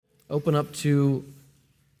open up to,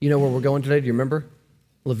 where we're going today? Do you remember?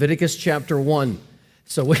 Leviticus chapter 1.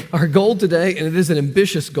 So our goal today, and it is an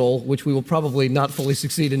ambitious goal, which we will probably not fully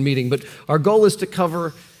succeed in meeting, but our goal is to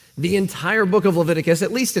cover the entire book of Leviticus,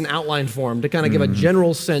 at least in outline form, to kind of give a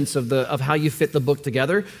general sense of how you fit the book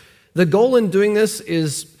together. The goal in doing this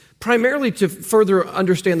is primarily to further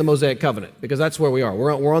understand the Mosaic covenant, because that's where we are.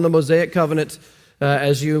 We're on the Mosaic covenant.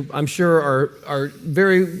 As you, I'm sure, are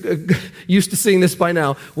very used to seeing this by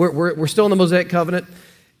now. We're still in the Mosaic covenant,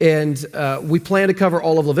 and we plan to cover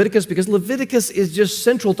all of Leviticus because Leviticus is just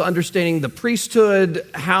central to understanding the priesthood,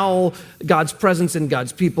 how God's presence in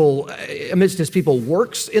God's people, amidst his people,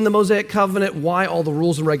 works in the Mosaic covenant, why all the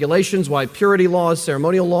rules and regulations, why purity laws,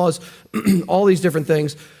 ceremonial laws, all these different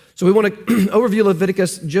things. So we want to overview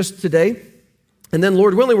Leviticus just today, and then,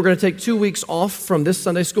 Lord willing, we're going to take 2 weeks off from this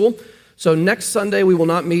Sunday school. So next Sunday, we will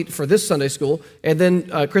not meet for this Sunday school, and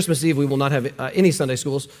then Christmas Eve, we will not have any Sunday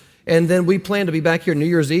schools. And then we plan to be back here New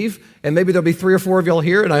Year's Eve, and maybe there'll be 3 or 4 of y'all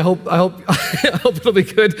here, and I hope it'll be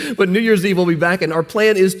good. But New Year's Eve we'll be back, and our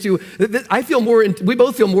plan is to. We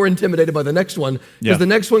both feel more intimidated by the next one because the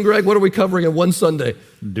next one, Greg, what are we covering in one Sunday?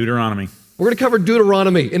 Deuteronomy. We're going to cover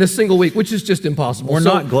Deuteronomy in a single week, which is just impossible. We're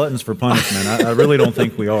not gluttons for punishment. I really don't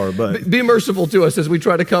think we are. But be merciful to us as we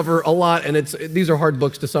try to cover a lot, and these are hard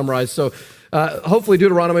books to summarize. So hopefully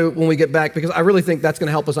Deuteronomy when we get back, because I really think that's going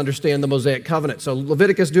to help us understand the Mosaic covenant. So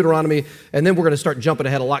Leviticus, Deuteronomy, and then we're going to start jumping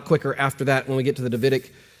ahead a lot quicker after that when we get to the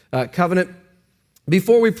Davidic covenant.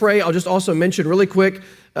 Before we pray, I'll just also mention really quick,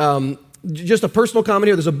 just a personal comment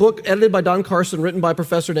here. There's a book edited by Don Carson, written by a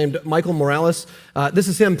professor named Michael Morales. This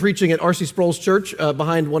is him preaching at R.C. Sproul's church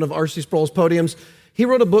behind one of R.C. Sproul's podiums. He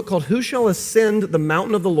wrote a book called Who Shall Ascend the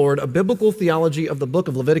Mountain of the Lord, a biblical theology of the book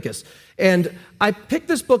of Leviticus. And I picked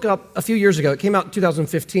this book up a few years ago. It came out in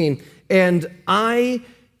 2015. And I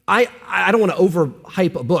don't want to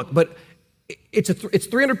overhype a book, but it's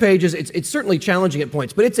 300 pages. It's certainly challenging at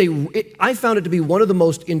points, but I found it to be one of the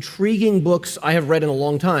most intriguing books I have read in a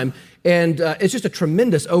long time. And it's just a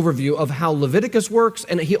tremendous overview of how Leviticus works,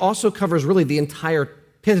 and he also covers really the entire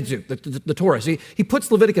Pentateuch, the Torah. So he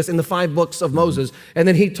puts Leviticus in the 5 books of Moses, and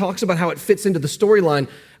then he talks about how it fits into the storyline.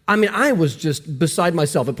 I mean, I was just beside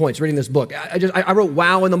myself at points reading this book. I wrote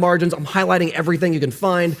wow in the margins. I'm highlighting everything you can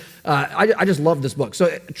find. I just love this book. So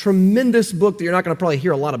a tremendous book that you're not going to probably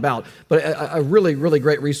hear a lot about, but a really, really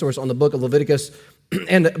great resource on the book of Leviticus.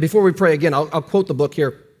 And before we pray again, I'll quote the book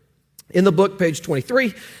here. In the book, page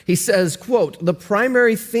 23, he says, quote, "The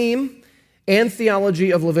primary theme and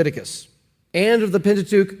theology of Leviticus and of the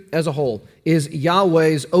Pentateuch as a whole is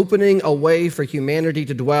Yahweh's opening a way for humanity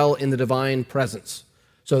to dwell in the divine presence."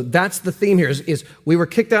 So that's the theme here, is we were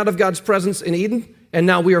kicked out of God's presence in Eden, and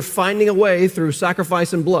now we are finding a way through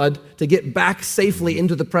sacrifice and blood to get back safely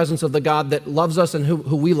into the presence of the God that loves us and who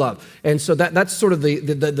we love. And so that's sort of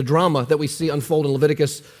the drama that we see unfold in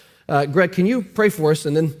Leviticus. Greg, can you pray for us,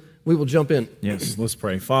 and then we will jump in. Yes, let's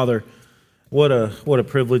pray. Father, what a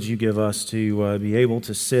privilege you give us to be able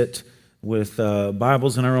to sit with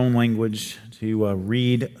Bibles in our own language, to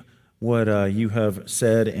read what you have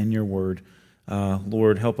said in your word.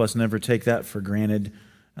 Lord, help us never take that for granted.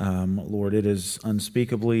 Lord, it is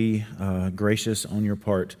unspeakably gracious on your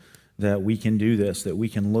part that we can do this, that we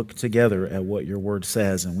can look together at what your word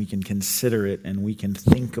says, and we can consider it, and we can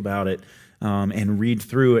think about it, and read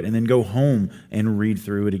through it, and then go home and read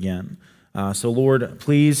through it again. So Lord,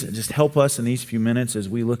 please just help us in these few minutes as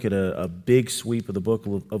we look at a big sweep of the book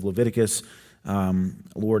of Leviticus.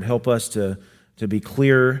 Lord, help us to be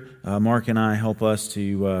clear. Mark and I, help us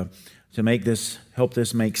to help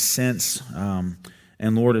this make sense.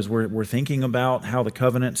 And Lord, as we're thinking about how the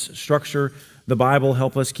covenants structure the Bible,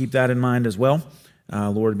 help us keep that in mind as well.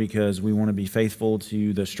 Lord, because we want to be faithful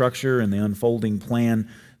to the structure and the unfolding plan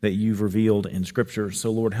that you've revealed in Scripture. So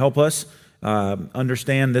Lord, help us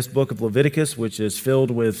understand this book of Leviticus, which is filled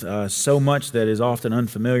with so much that is often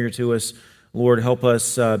unfamiliar to us. Lord, help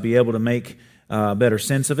us be able to make better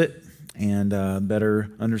sense of it and better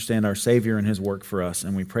understand our Savior and his work for us.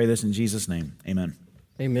 And we pray this in Jesus' name. Amen.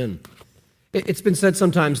 Amen. It's been said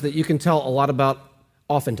sometimes that you can tell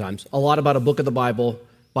oftentimes, a lot about a book of the Bible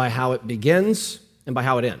by how it begins and by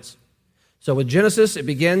how it ends. So with Genesis, it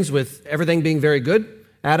begins with everything being very good.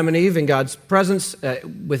 Adam and Eve in God's presence,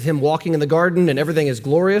 with him walking in the garden, and everything is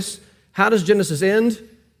glorious. How does Genesis end?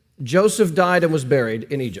 Joseph died and was buried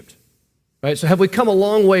in Egypt. Right? So have we come a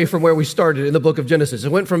long way from where we started in the book of Genesis?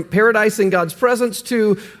 It went from paradise in God's presence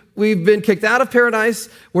to we've been kicked out of paradise.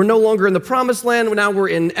 We're no longer in the promised land. Now we're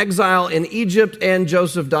in exile in Egypt, and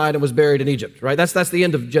Joseph died and was buried in Egypt. Right? That's the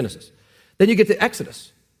end of Genesis. Then you get to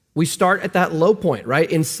Exodus. We start at that low point,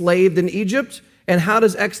 right? Enslaved in Egypt. And how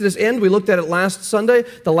does Exodus end? We looked at it last Sunday.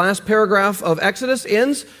 The last paragraph of Exodus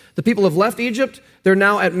ends. The people have left Egypt. They're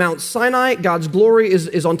now at Mount Sinai. God's glory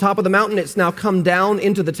is on top of the mountain. It's now come down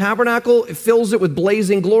into the tabernacle. It fills it with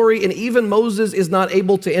blazing glory, and even Moses is not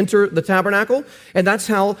able to enter the tabernacle. And that's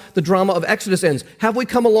how the drama of Exodus ends. Have we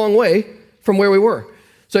come a long way from where we were?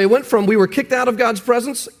 So it went from we were kicked out of God's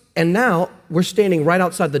presence, and now we're standing right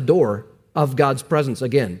outside the door of God's presence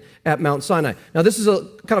again at Mount Sinai. Now this is a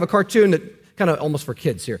kind of a cartoon that kind of almost for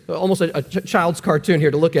kids here, almost a child's cartoon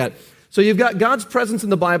here to look at. So you've got God's presence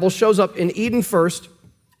in the Bible shows up in Eden first,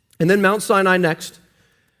 and then Mount Sinai next.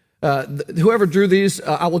 Whoever drew these,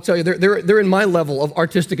 I will tell you, they're in my level of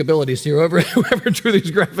artistic abilities here. Whoever drew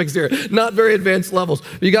these graphics here, not very advanced levels.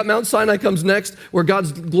 You got Mount Sinai comes next, where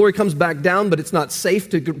God's glory comes back down, but it's not safe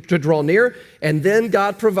to draw near. And then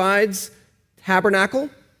God provides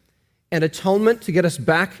tabernacle and atonement to get us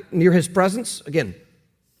back near his presence. Again,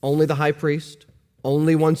 only the high priest,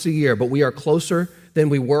 only once a year, but we are closer than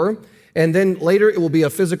we were. And then later it will be a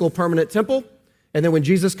physical permanent temple. And then when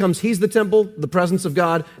Jesus comes, he's the temple, the presence of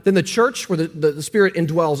God. Then the church, where the Spirit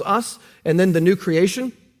indwells us. And then the new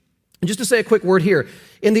creation. And just to say a quick word here,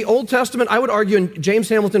 in the Old Testament, I would argue, and James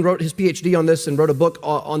Hamilton wrote his PhD on this and wrote a book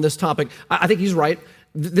on this topic. I think he's right.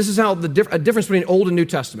 This is how a difference between Old and New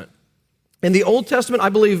Testament. In the Old Testament, I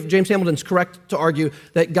believe James Hamilton's correct to argue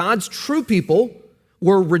that God's true people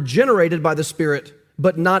were regenerated by the Spirit,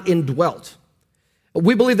 but not indwelt.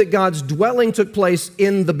 We believe that God's dwelling took place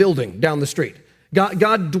in the building down the street.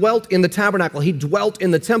 God dwelt in the tabernacle. He dwelt in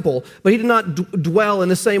the temple, but he did not dwell in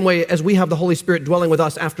the same way as we have the Holy Spirit dwelling with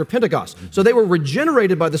us after Pentecost. So they were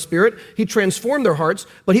regenerated by the Spirit. He transformed their hearts,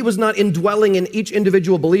 but he was not indwelling in each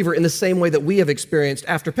individual believer in the same way that we have experienced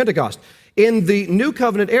after Pentecost. In the New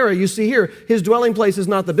Covenant era, you see here, his dwelling place is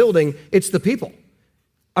not the building, it's the people.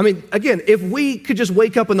 I mean, again, if we could just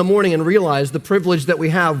wake up in the morning and realize the privilege that we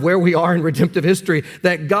have where we are in redemptive history,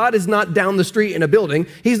 that God is not down the street in a building,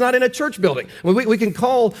 he's not in a church building. We can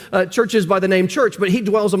call churches by the name church, but he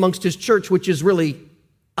dwells amongst his church, which is really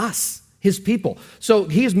us, his people. So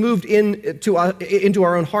he's moved into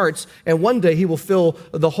our own hearts, and one day he will fill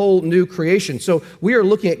the whole new creation. So we are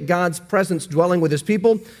looking at God's presence dwelling with his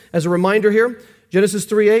people. As a reminder here, Genesis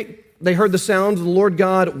 3:8, they heard the sound of the Lord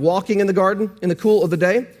God walking in the garden in the cool of the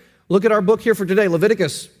day. Look at our book here for today,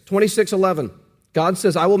 Leviticus 26:11. God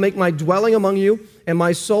says, I will make my dwelling among you, and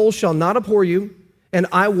my soul shall not abhor you, and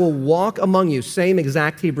I will walk among you. Same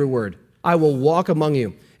exact Hebrew word. I will walk among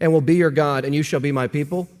you, and will be your God, and you shall be my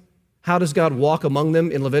people. How does God walk among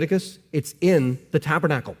them in Leviticus? It's in the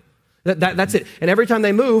tabernacle. That's it. And every time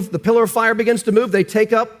they move, the pillar of fire begins to move. They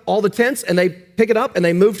take up all the tents and they pick it up and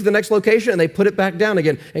they move to the next location and they put it back down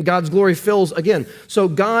again. And God's glory fills again. So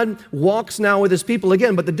God walks now with his people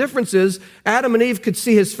again. But the difference is Adam and Eve could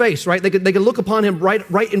see his face, right? They could look upon him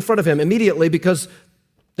right in front of him immediately because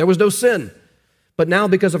there was no sin. But now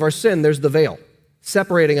because of our sin, there's the veil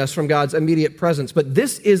separating us from God's immediate presence. But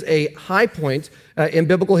this is a high point in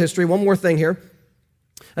biblical history. One more thing here.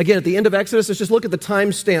 Again, at the end of Exodus, let's just look at the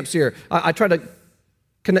time stamps here. I try to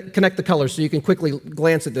connect the colors so you can quickly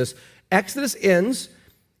glance at this. Exodus ends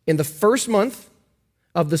in the first month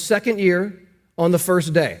of the second year on the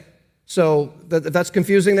first day. So if that's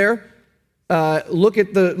confusing there, look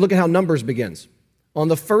at how Numbers begins. On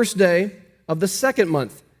the first day of the second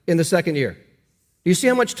month in the second year. Do you see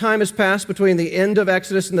how much time has passed between the end of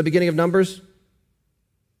Exodus and the beginning of Numbers?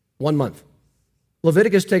 1 month.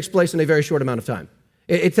 Leviticus takes place in a very short amount of time.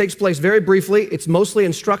 It takes place very briefly. It's mostly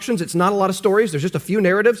instructions. It's not a lot of stories. There's just a few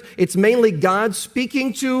narratives. It's mainly God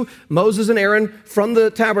speaking to Moses and Aaron from the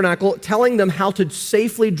tabernacle, telling them how to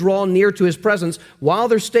safely draw near to his presence while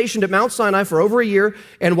they're stationed at Mount Sinai for over a year.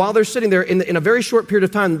 And while they're sitting there, in a very short period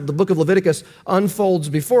of time, the book of Leviticus unfolds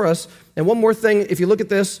before us. And one more thing, if you look at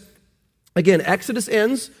this, again, Exodus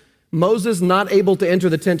ends, Moses not able to enter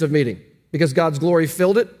the tent of meeting because God's glory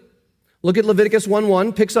filled it. Look at Leviticus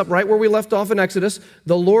 1:1, picks up right where we left off in Exodus.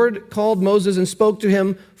 The Lord called Moses and spoke to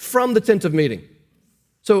him from the tent of meeting.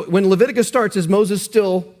 So when Leviticus starts, is Moses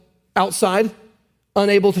still outside,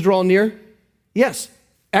 unable to draw near? Yes.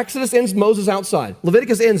 Exodus ends, Moses outside.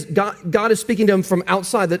 Leviticus ends, God is speaking to him from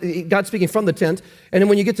outside, God's speaking from the tent. And then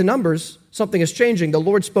when you get to Numbers, something is changing. The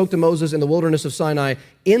Lord spoke to Moses in the wilderness of Sinai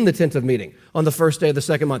in the tent of meeting on the first day of the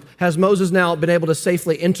second month. Has Moses now been able to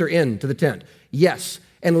safely enter into the tent? Yes.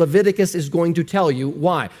 And Leviticus is going to tell you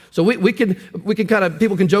why. So we can kind of,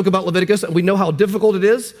 people can joke about Leviticus. We know how difficult it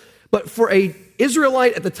is. But for a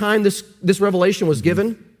Israelite at the time this revelation was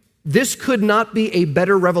given, This could not be a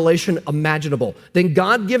better revelation imaginable than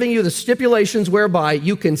God giving you the stipulations whereby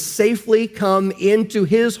you can safely come into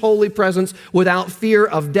his holy presence without fear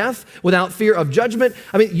of death, without fear of judgment.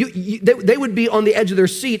 I mean, they would be on the edge of their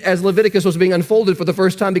seat as Leviticus was being unfolded for the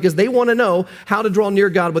first time, because they want to know how to draw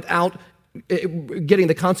near God without getting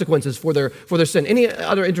the consequences for their sin. Any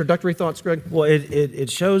other introductory thoughts, Greg? Well,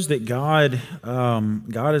 it shows that God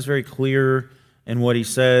is very clear in what he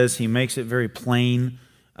says. He makes it very plain.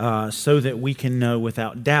 So that we can know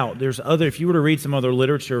without doubt. If you were to read some other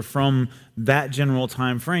literature from that general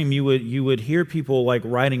time frame, you would hear people like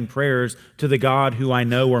writing prayers to the God who I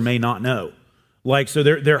know or may not know. Like, so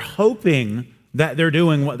they're hoping that they're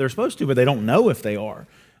doing what they're supposed to, but they don't know if they are.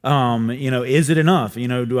 Is it enough?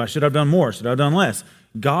 Should I have done more? Should I have done less?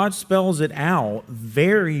 God spells it out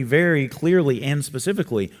very, very clearly and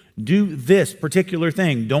specifically. Do this particular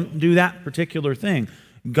thing. Don't do that particular thing.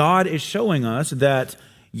 God is showing us that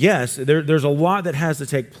yes, there's a lot that has to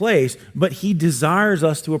take place, but he desires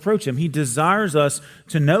us to approach him. He desires us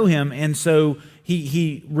to know him, and so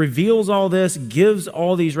he reveals all this, gives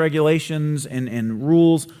all these regulations and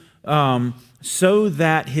rules so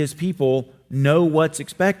that his people know what's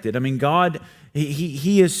expected. I mean, God,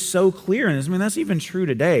 he is so clear in this. I mean, that's even true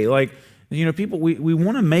today. Like, people, we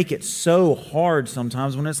want to make it so hard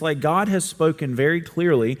sometimes when it's like God has spoken very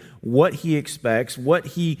clearly what he expects, what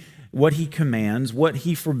he commands, what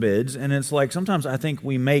he forbids, and it's like sometimes I think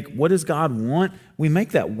we make what does God want? We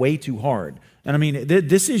make that way too hard. And I mean,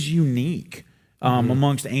 this is unique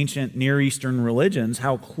amongst ancient Near Eastern religions,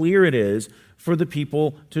 how clear it is for the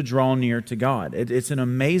people to draw near to God. It's an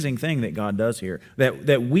amazing thing that God does here,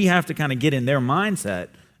 that we have to kind of get in their mindset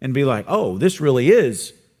and be like, oh, this really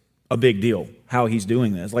is a big deal, how he's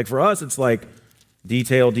doing this. Like for us, it's like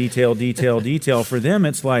detail, detail, detail, detail. For them,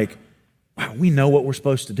 it's like, wow, we know what we're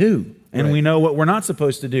supposed to do, and right. We know what we're not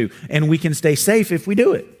supposed to do, and we can stay safe if we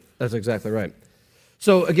do it. That's exactly right.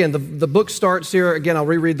 So again, the book starts here. Again, I'll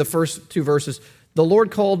reread the first two verses. The Lord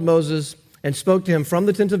called Moses and spoke to him from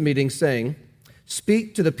the tent of meeting, saying,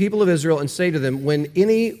 speak to the people of Israel and say to them, when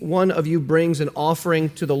any one of you brings an offering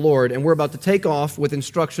to the Lord, and we're about to take off with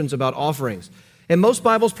instructions about offerings. And most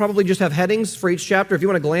Bibles probably just have headings for each chapter. If you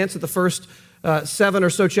want to glance at the first 7 or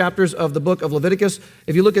so chapters of the book of Leviticus,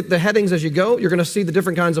 if you look at the headings as you go, you're going to see the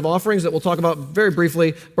different kinds of offerings that we'll talk about very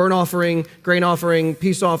briefly. Burnt offering, grain offering,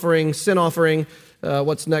 peace offering, sin offering.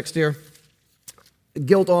 What's next here?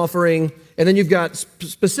 Guilt offering. And then you've got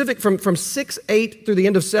specific, from 6:8 through the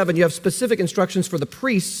end of 7, you have specific instructions for the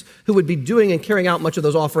priests who would be doing and carrying out much of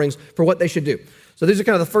those offerings for what they should do. So these are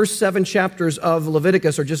kind of the first 7 chapters of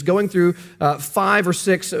Leviticus, are just going through 5 or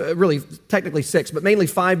 6, really technically 6, but mainly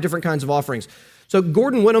 5 different kinds of offerings. So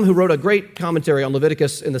Gordon Wenham, who wrote a great commentary on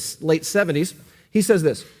Leviticus in the late 70s, he says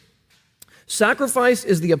this: sacrifice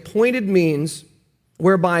is the appointed means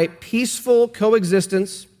whereby peaceful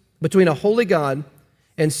coexistence between a holy God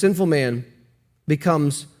and sinful man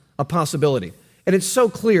becomes a possibility. And it's so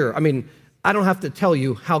clear. I mean, I don't have to tell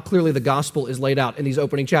you how clearly the gospel is laid out in these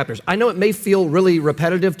opening chapters. I know it may feel really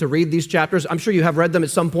repetitive to read these chapters. I'm sure you have read them at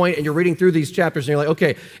some point and you're reading through these chapters and you're like,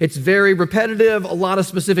 okay, it's very repetitive, a lot of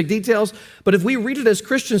specific details. But if we read it as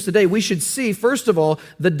Christians today, we should see, first of all,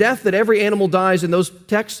 the death that every animal dies in those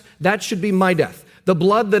texts, that should be my death. The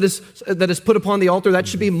blood that is put upon the altar, that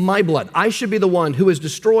should be my blood. I should be the one who is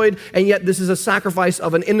destroyed, and yet this is a sacrifice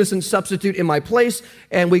of an innocent substitute in my place,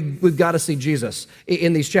 and we've got to see Jesus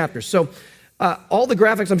in these chapters. So all the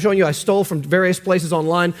graphics I'm showing you, I stole from various places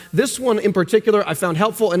online. This one in particular I found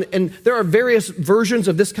helpful, and there are various versions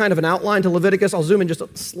of this kind of an outline to Leviticus. I'll zoom in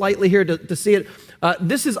just slightly here to see it.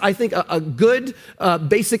 This is, I think, a good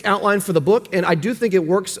basic outline for the book, and I do think it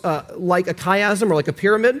works like a chiasm or like a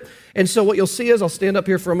pyramid. And so what you'll see is, I'll stand up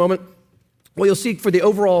here for a moment, what you'll see for the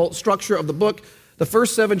overall structure of the book, the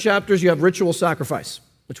first 7 chapters you have ritual sacrifice,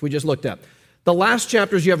 which we just looked at. The last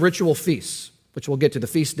chapters you have ritual feasts, which we'll get to, the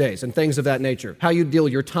feast days and things of that nature, how you deal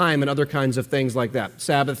your time and other kinds of things like that,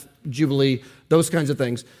 Sabbath, Jubilee, those kinds of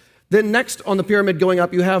things. Then next on the pyramid going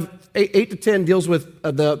up, you have 8 to 10 deals with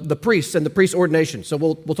the priests and the priest ordination. So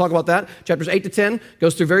we'll talk about that. Chapters 8 to 10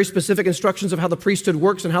 goes through very specific instructions of how the priesthood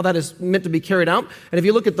works and how that is meant to be carried out. And if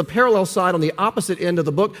you look at the parallel side on the opposite end of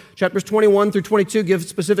the book, chapters 21 through 22 give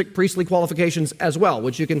specific priestly qualifications as well,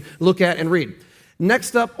 which you can look at and read.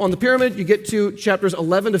 Next up on the pyramid, you get to chapters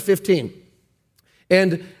 11 to 15.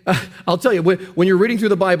 And I'll tell you, when you're reading through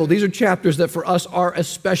the Bible, these are chapters that for us are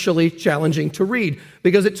especially challenging to read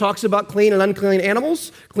because it talks about clean and unclean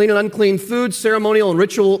animals, clean and unclean foods, ceremonial and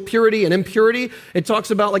ritual purity and impurity. It talks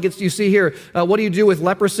about, like you see here, what do you do with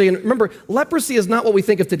leprosy? And remember, leprosy is not what we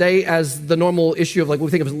think of today as the normal issue of like we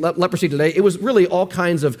think of leprosy today. It was really all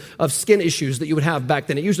kinds of skin issues that you would have back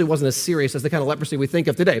then. It usually wasn't as serious as the kind of leprosy we think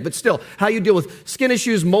of today. But still, how you deal with skin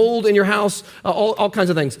issues, mold in your house, all kinds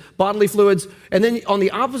of things, bodily fluids. And then on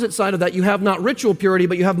the opposite side of that, you have not ritual purity,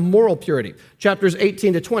 but you have moral purity, chapters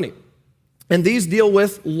 18 to 20. And these deal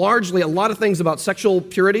with largely a lot of things about sexual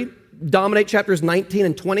purity, dominate chapters 19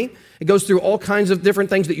 and 20. It goes through all kinds of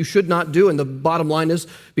different things that you should not do, and the bottom line is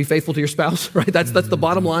be faithful to your spouse, right? That's the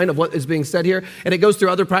bottom line of what is being said here. And it goes through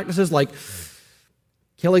other practices like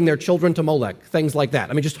killing their children to Molech, things like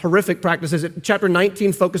that. I mean, just horrific practices. Chapter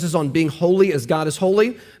 19 focuses on being holy as God is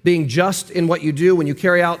holy, being just in what you do when you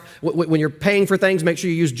carry out, when you're paying for things, make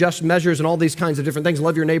sure you use just measures and all these kinds of different things.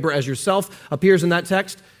 Love your neighbor as yourself appears in that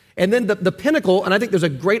text. And then the pinnacle, and I think there's a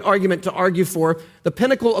great argument to argue for, the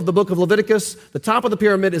pinnacle of the book of Leviticus, the top of the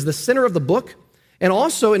pyramid is the center of the book. And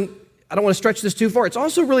also, and I don't want to stretch this too far, it's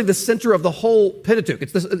also really the center of the whole Pentateuch.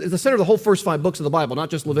 It's the center of the whole first 5 books of the Bible,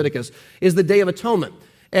 not just Leviticus, is the Day of Atonement.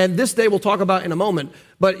 And this day we'll talk about in a moment,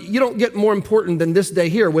 but you don't get more important than this day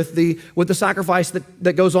here with the sacrifice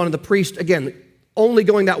that goes on in the priest, again, only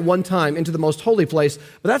going that one time into the most holy place.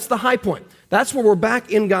 But that's the high point. That's where we're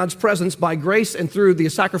back in God's presence by grace and through the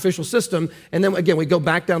sacrificial system. And then again, we go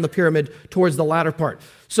back down the pyramid towards the latter part.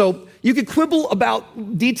 So you could quibble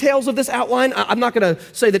about details of this outline. I'm not going to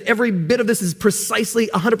say that every bit of this is precisely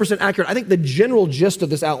 100% accurate. I think the general gist of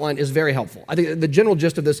this outline is very helpful. I think the general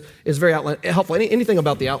gist of this is very helpful. Anything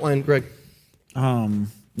about the outline, Greg?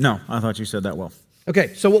 No, I thought you said that well.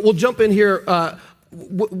 Okay, so we'll jump in here.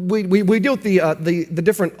 We deal with the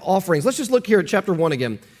different offerings. Let's just look here at chapter 1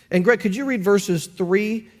 again. And Greg, could you read verses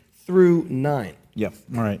 3 through 9? Yeah,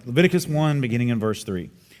 all right. Leviticus 1, beginning in verse 3.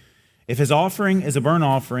 If his offering is a burnt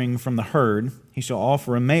offering from the herd, he shall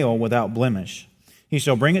offer a male without blemish. He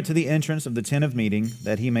shall bring it to the entrance of the tent of meeting,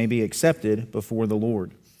 that he may be accepted before the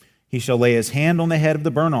Lord. He shall lay his hand on the head of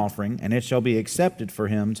the burnt offering, and it shall be accepted for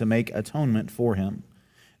him to make atonement for him.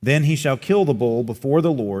 Then he shall kill the bull before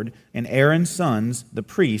the Lord, and Aaron's sons, the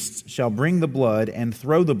priests, shall bring the blood and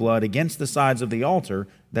throw the blood against the sides of the altar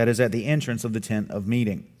that is at the entrance of the tent of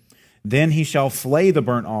meeting. Then he shall flay the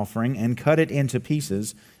burnt offering and cut it into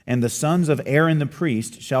pieces, and the sons of Aaron the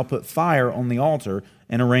priest shall put fire on the altar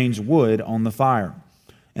and arrange wood on the fire.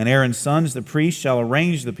 And Aaron's sons, the priest, shall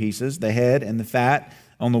arrange the pieces, the head and the fat,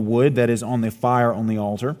 on the wood that is on the fire on the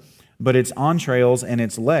altar, but its entrails and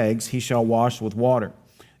its legs he shall wash with water.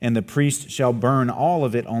 And the priest shall burn all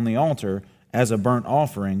of it on the altar as a burnt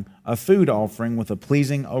offering, a food offering with a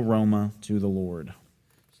pleasing aroma to the Lord.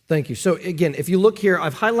 Thank you. So again, if you look here,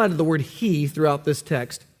 I've highlighted the word he throughout this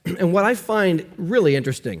text. And what I find really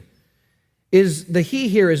interesting is the he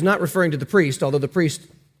here is not referring to the priest, although the priest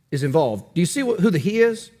is involved. Do you see who the he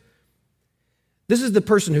is? This is the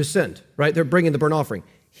person who sinned, right? They're bringing the burnt offering.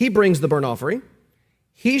 He brings the burnt offering.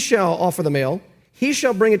 He shall offer the male. He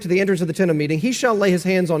shall bring it to the entrance of the tent of meeting. He shall lay his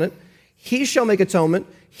hands on it. He shall make atonement.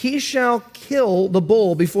 He shall kill the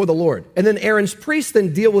bull before the Lord. And then Aaron's priests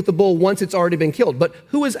then deal with the bull once it's already been killed. But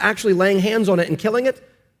who is actually laying hands on it and killing it?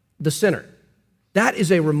 The sinner. That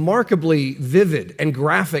is a remarkably vivid and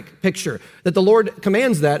graphic picture that the Lord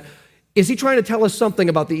commands that. Is he trying to tell us something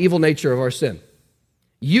about the evil nature of our sin?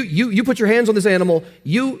 You put your hands on this animal.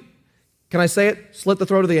 Can I say it? Slit the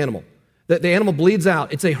throat of the animal. The animal bleeds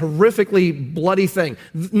out. It's a horrifically bloody thing.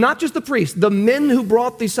 Not just the priest, the men who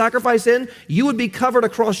brought the sacrifice in, you would be covered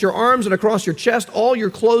across your arms and across your chest. All your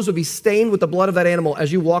clothes would be stained with the blood of that animal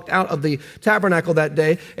as you walked out of the tabernacle that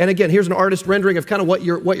day. And again, here's an artist rendering of kind of what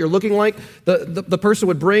you're looking like. The person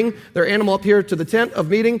would bring their animal up here to the tent of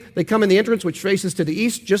meeting. They come in the entrance, which faces to the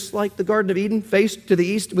east, just like the Garden of Eden faced to the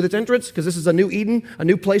east with its entrance, because this is a new Eden, a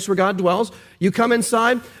new place where God dwells. You come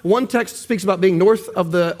inside. One text speaks about being north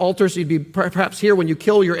of the altar, so you'd be perhaps here when you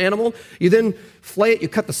kill your animal. You then flay it, you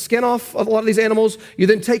cut the skin off of a lot of these animals. You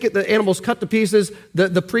then take it, the animal's cut to pieces.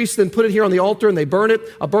 The priests then put it here on the altar and they burn it.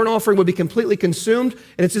 A burnt offering would be completely consumed.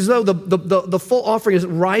 And it's as though the full offering is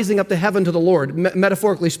rising up to heaven to the Lord,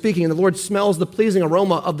 metaphorically speaking, and the Lord smells the pleasing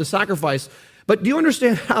aroma of the sacrifice. But do you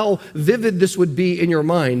understand how vivid this would be in your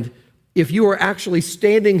mind if you are actually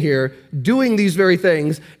standing here doing these very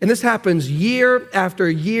things, and this happens year after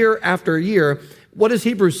year after year? What does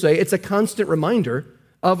Hebrews say? It's a constant reminder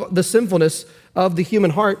of the sinfulness of the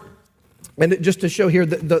human heart. And just to show here,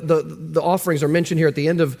 the offerings are mentioned here at the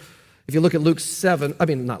end of, if you look at Leviticus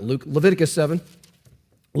 7,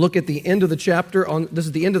 look at the end of the chapter. This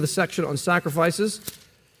is the end of the section on sacrifices.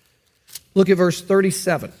 Look at verse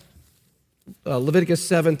 37, Leviticus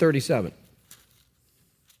 7:37.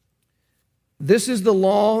 This is the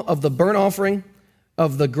law of the burnt offering,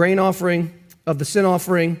 of the grain offering, of the sin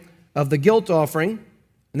offering, of the guilt offering,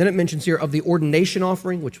 and then it mentions here of the ordination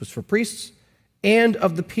offering, which was for priests, and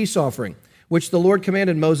of the peace offering, which the Lord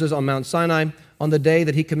commanded Moses on Mount Sinai on the day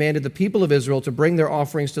that he commanded the people of Israel to bring their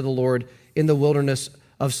offerings to the Lord in the wilderness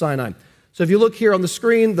of Sinai. So if you look here on the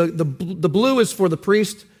screen, the blue is for the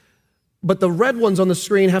priest, but the red ones on the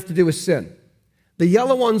screen have to do with sin. The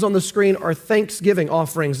yellow ones on the screen are thanksgiving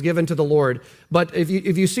offerings given to the Lord. But if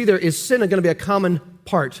you see there, is sin going to be a common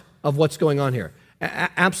part of what's going on here?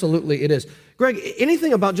 Absolutely it is. Greg,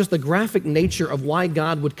 anything about just the graphic nature of why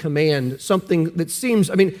God would command something that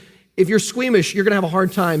seems, I mean, if you're squeamish, you're going to have a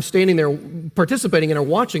hard time standing there participating in or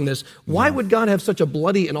watching this. Why would God have such a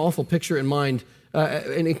bloody and awful picture in mind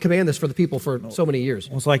and command this for the people for so many years?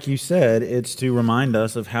 Well, it's like you said, it's to remind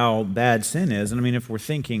us of how bad sin is. And I mean, if we're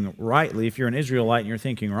thinking rightly, if you're an Israelite and you're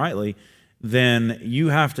thinking rightly, then you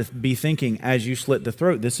have to be thinking as you slit the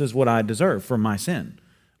throat, this is what I deserve for my sin.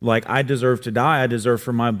 Like, I deserve to die. I deserve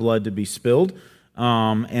for my blood to be spilled.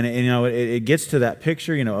 It gets to that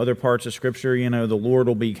picture, other parts of Scripture, the Lord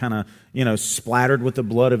will be kind of, splattered with the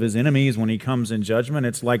blood of his enemies when he comes in judgment.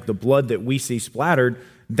 It's like the blood that we see splattered,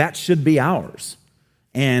 that should be ours.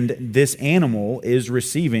 And this animal is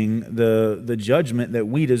receiving the judgment that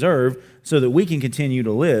we deserve so that we can continue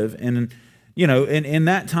to live. And, in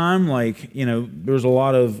that time, there's a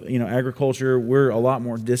lot of, agriculture. We're a lot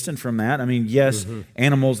more distant from that. I mean, yes,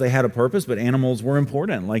 animals, they had a purpose, but animals were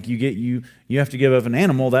important. Like you have to give up an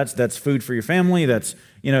animal. That's food for your family. That's,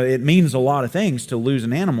 it means a lot of things to lose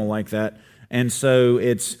an animal like that. And so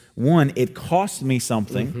it's, one, it cost me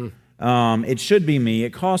something. It should be me.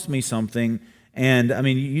 It cost me something. And I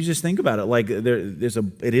mean, you just think about it, like it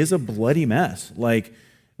is a bloody mess. Like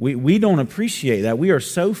we don't appreciate that. We are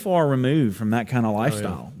so far removed from that kind of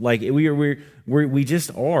lifestyle. Like we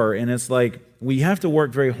just are. And it's like, we have to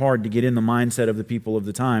work very hard to get in the mindset of the people of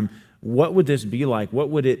the time. What would this be like? What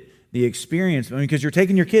would the experience, I mean, because you're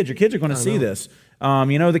taking your kids are going to see this.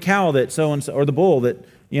 The cow that so-and-so, or the bull that,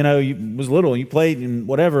 was little, you played and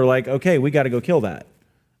whatever, like, okay, we got to go kill that.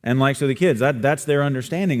 And so the kids, that's their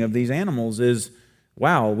understanding of these animals is,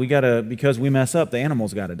 wow, because we mess up, the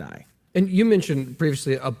animal's got to die. And you mentioned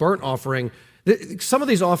previously a burnt offering. Some of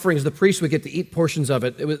these offerings, the priest would get to eat portions of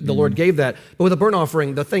it. The Lord gave that. But with a burnt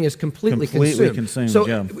offering, the thing is completely consumed. So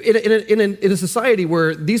in a society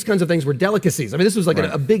where these kinds of things were delicacies, I mean, this was like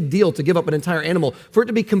a big deal to give up an entire animal. For it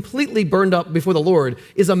to be completely burned up before the Lord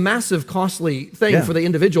is a massive, costly thing for the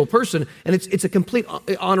individual person. And it's a complete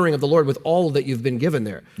honoring of the Lord with all that you've been given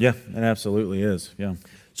there. Yeah, it absolutely is. Yeah.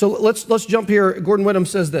 So let's jump here. Gordon Whittam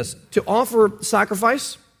says this: to offer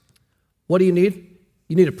sacrifice, what do you need?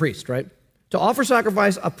 You need a priest, right? To offer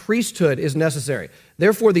sacrifice, a priesthood is necessary.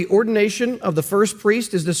 Therefore, the ordination of the first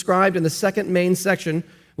priest is described in the second main section,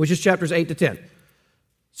 which is chapters 8 to 10.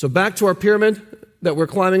 So back to our pyramid that we're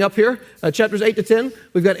climbing up here, chapters 8 to 10,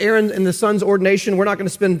 we've got Aaron and the son's ordination. We're not going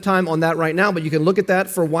to spend time on that right now, but you can look at that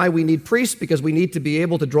for why we need priests, because we need to be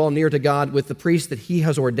able to draw near to God with the priest that he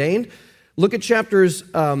has ordained. Look at chapters,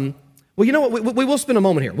 well, you know what, we will spend a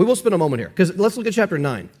moment here. We will spend a moment here, because let's look at chapter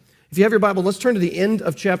 9. If you have your Bible, let's turn to the end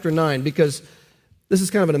of chapter 9, because this is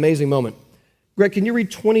kind of an amazing moment. Greg, can you read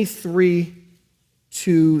 23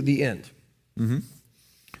 to the end? Mm-hmm.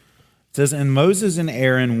 It says, and Moses and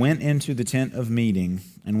Aaron went into the tent of meeting,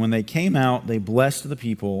 and when they came out, they blessed the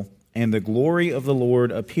people, and the glory of the Lord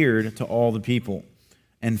appeared to all the people.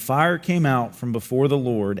 And fire came out from before the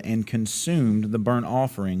Lord and consumed the burnt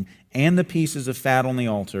offering and the pieces of fat on the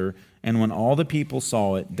altar. And when all the people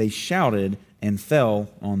saw it, they shouted and fell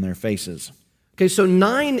on their faces. Okay, so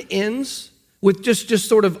 9 ends with just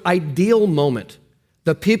sort of ideal moment.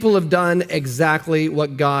 The people have done exactly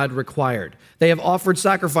what God required. They have offered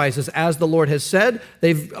sacrifices as the Lord has said.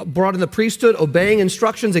 They've brought in the priesthood, obeying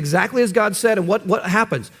instructions exactly as God said. And what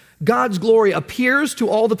happens? God's glory appears to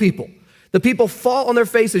all the people. The people fall on their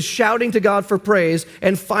faces shouting to God for praise,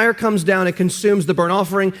 and fire comes down and consumes the burnt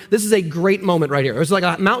offering. This is a great moment right here. It's like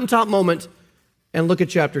a mountaintop moment. And look at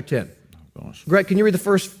chapter 10. Oh, gosh. Greg, can you read the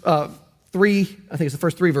first 3, I think it's the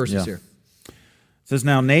first 3 verses here. It says,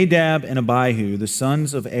 now Nadab and Abihu, the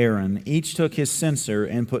sons of Aaron, each took his censer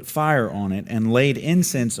and put fire on it and laid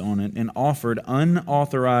incense on it and offered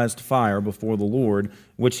unauthorized fire before the Lord,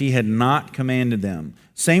 which he had not commanded them.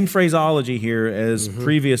 Same phraseology here as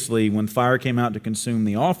previously when fire came out to consume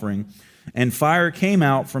the offering. And fire came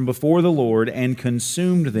out from before the Lord and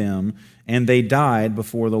consumed them, and they died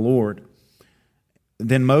before the Lord.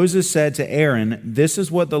 Then Moses said to Aaron, "This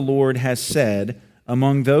is what the Lord has said,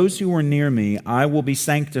 among those who are near me, I will be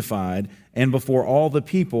sanctified, and before all the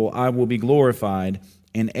people I will be glorified."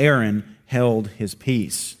 And Aaron held his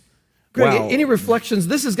peace. Greg, Wow. any reflections?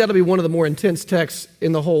 This has got to be one of the more intense texts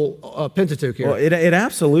in the whole Pentateuch here. Well, it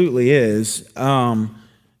absolutely is.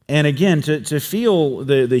 And again, to feel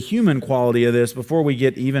the human quality of this before we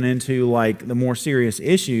get even into like the more serious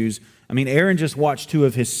issues, I mean, Aaron just watched two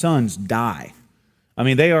of his sons die. I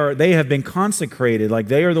mean, they have been consecrated. Like,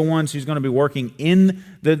 they are the ones who's going to be working in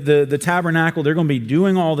the tabernacle. They're going to be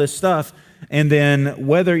doing all this stuff. And then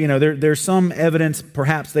whether, there's some evidence,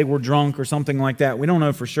 perhaps they were drunk or something like that. We don't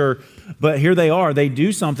know for sure. But here they are. They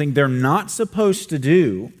do something they're not supposed to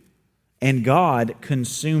do, and God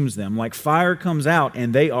consumes them. Like, fire comes out,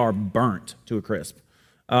 and they are burnt to a crisp.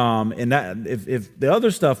 And that, if the other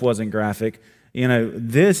stuff wasn't graphic,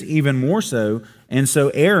 this even more so. And so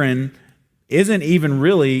Aaron isn't even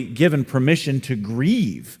really given permission to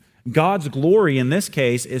grieve. God's glory in this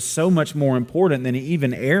case is so much more important than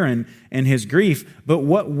even Aaron and his grief. But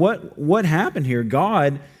what happened here?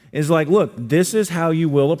 God is like, look, this is how you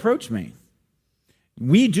will approach me.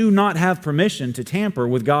 We do not have permission to tamper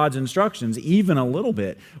with God's instructions, even a little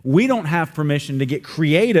bit. We don't have permission to get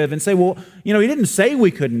creative and say, well, he didn't say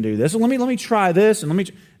we couldn't do this. So let me try this.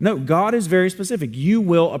 And No, God is very specific. You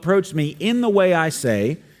will approach me in the way I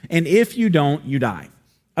say, and if you don't, you die.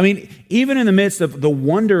 I mean, even in the midst of the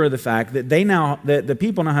wonder of the fact that that the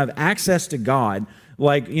people now have access to God,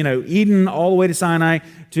 like, Eden all the way to Sinai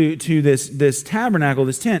to this tabernacle,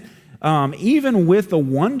 this tent, even with the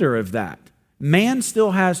wonder of that, man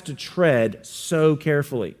still has to tread so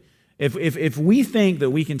carefully. If we think that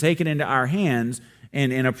we can take it into our hands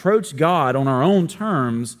and approach God on our own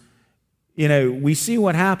terms, we see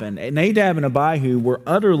what happened. Nadab and Abihu were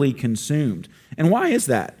utterly consumed. And why is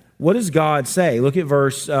that? What does God say? Look at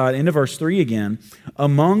end of verse 3 again.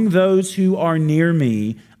 "Among those who are near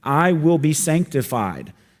me, I will be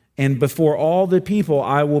sanctified, and before all the people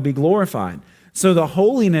I will be glorified." So the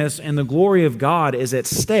holiness and the glory of God is at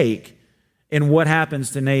stake in what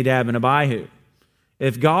happens to Nadab and Abihu.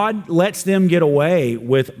 If God lets them get away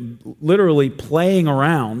with literally playing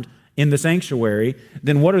around in the sanctuary,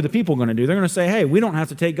 then what are the people going to do? They're going to say, hey, we don't have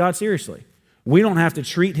to take God seriously. We don't have to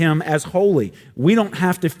treat him as holy. We don't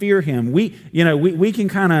have to fear him. We can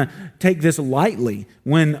kind of take this lightly,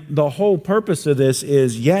 when the whole purpose of this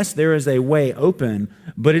is, yes, there is a way open,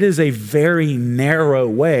 but it is a very narrow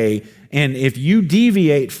way. And if you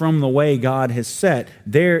deviate from the way God has set,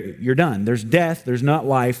 you're done. There's death, there's not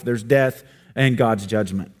life, there's death and God's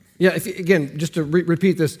judgment. Yeah, again, just to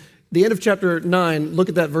repeat this, the end of chapter 9, look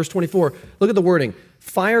at that verse 24. Look at the wording.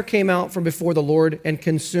 Fire came out from before the Lord and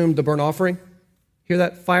consumed the burnt offering. Hear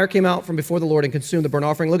that? Fire came out from before the Lord and consumed the burnt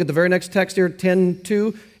offering. Look at the very next text here,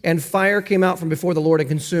 10:2. And fire came out from before the Lord and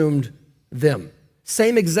consumed them.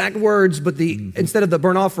 Same exact words, but instead of the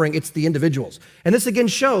burnt offering, it's the individuals. And this again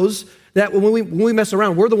shows that when we mess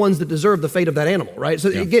around, we're the ones that deserve the fate of that animal, right? So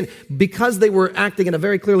again, because they were acting in a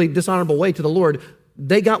very clearly dishonorable way to the Lord,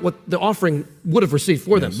 they got what the offering would have received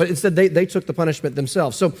for them. But instead, they took the punishment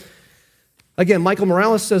themselves. So again, Michael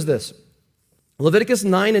Morales says this. Leviticus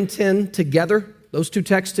 9 and 10 together, those two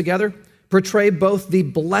texts together, portray both the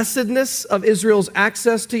blessedness of Israel's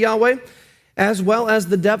access to Yahweh as well as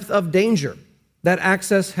the depth of danger that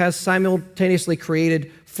access has simultaneously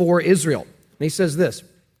created for Israel. And he says this,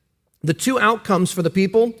 the two outcomes for the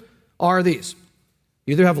people are these.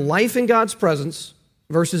 You either have life in God's presence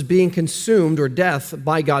versus being consumed or death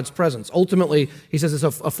by God's presence. Ultimately, he says it's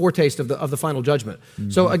a foretaste of the final judgment. Mm-hmm.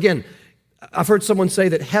 So again, I've heard someone say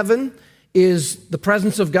that heaven is the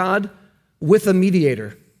presence of God with a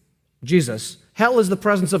mediator, Jesus. Hell is the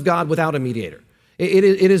presence of God without a mediator.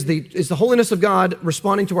 It's the holiness of God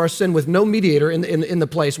responding to our sin with no mediator in the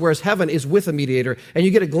place, whereas heaven is with a mediator. And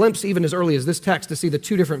you get a glimpse even as early as this text to see the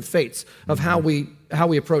two different fates of how we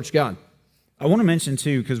approach God. I want to mention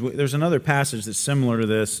too, because there's another passage that's similar to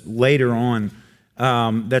this later on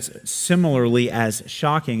that's similarly as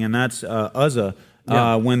shocking, and that's Uzzah.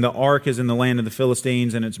 When the ark is in the land of the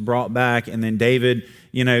Philistines and it's brought back, and then David,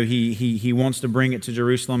 he wants to bring it to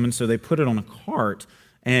Jerusalem, and so they put it on a cart.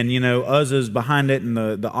 And, Uzzah's behind it, and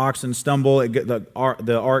the oxen stumble. The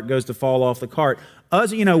ark goes to fall off the cart.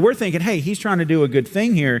 Uzzah, we're thinking, hey, he's trying to do a good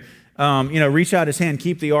thing here. Reach out his hand,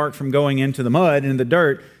 keep the ark from going into the mud and the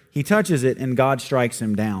dirt. He touches it, and God strikes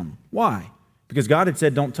him down. Why? Because God had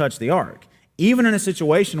said, don't touch the ark. Even in a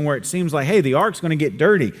situation where it seems like, hey, the ark's going to get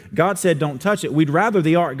dirty, God said, don't touch it. We'd rather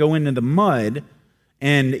the ark go into the mud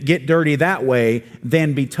and get dirty that way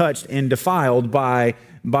than be touched and defiled by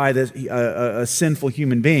by a sinful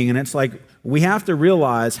human being. And it's like we have to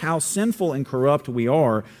realize how sinful and corrupt we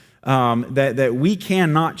are, that we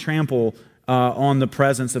cannot trample on the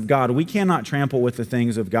presence of God. We cannot trample with the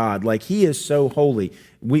things of God. Like, He is so holy.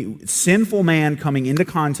 Sinful man coming into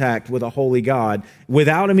contact with a holy God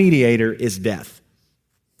without a mediator is death.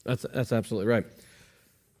 That's absolutely right.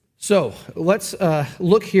 So let's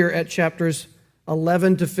look here at chapters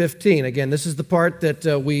 11 to 15. Again, this is the part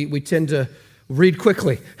that we tend to read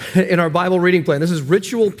quickly in our Bible reading plan. This is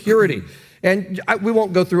ritual purity. And we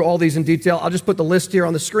won't go through all these in detail. I'll just put the list here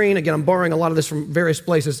on the screen. Again, I'm borrowing a lot of this from various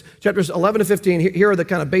places. Chapters 11 to 15, here are the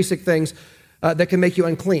kind of basic things that can make you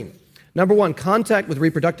unclean. Number 1, contact with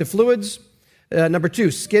reproductive fluids. Number 2,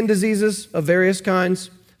 skin diseases of various kinds.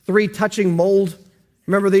 3, touching mold.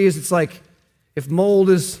 Remember these? It's like if mold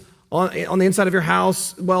is on the inside of your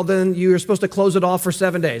house, well, then you're supposed to close it off for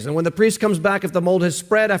 7 days. And when the priest comes back, if the mold has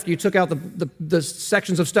spread after you took out the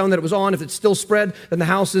sections of stone that it was on, if it's still spread, then the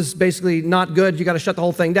house is basically not good. You got to shut the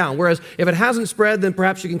whole thing down. Whereas if it hasn't spread, then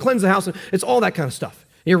perhaps you can cleanse the house. It's all that kind of stuff.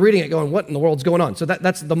 And you're reading it going, what in the world's going on? So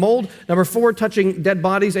that's the mold. Number 4, touching dead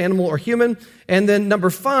bodies, animal or human. And then number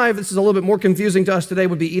 5, this is a little bit more confusing to us today,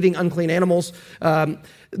 would be eating unclean animals.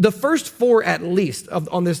 The first 4 at least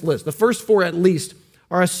on this list, the first 4 at least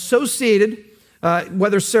are associated,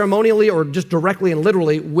 whether ceremonially or just directly and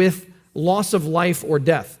literally, with loss of life or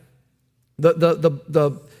death.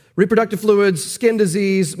 The reproductive fluids, skin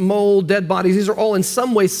disease, mold, dead bodies, these are all in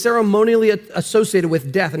some way ceremonially associated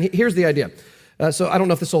with death. And here's the idea. So I don't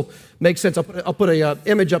know if this will make sense. I'll put an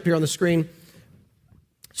image up here on the screen.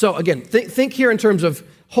 So again, think here in terms of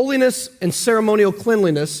holiness and ceremonial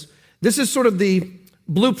cleanliness. This is sort of the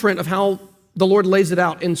blueprint of how the Lord lays it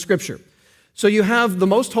out in Scripture. So you have the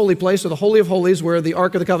most holy place, or the Holy of Holies, where the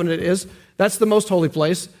Ark of the Covenant is. That's the most holy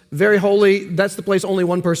place. Very holy, that's the place only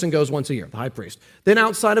one person goes once a year, the high priest. Then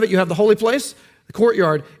outside of it, you have the holy place, the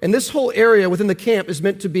courtyard, and this whole area within the camp is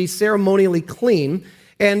meant to be ceremonially clean,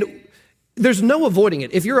 and there's no avoiding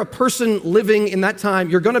it. If you're a person living in that time,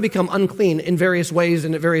 you're going to become unclean in various ways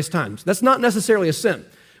and at various times. That's not necessarily a sin.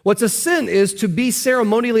 What's a sin is to be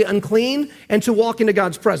ceremonially unclean and to walk into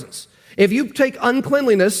God's presence. If you take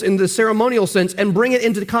uncleanliness in the ceremonial sense and bring it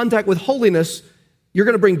into contact with holiness, you're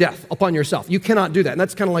going to bring death upon yourself. You cannot do that. And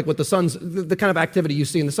that's kind of like what the kind of activity you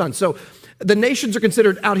see in the sun. So the nations are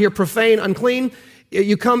considered out here profane, unclean.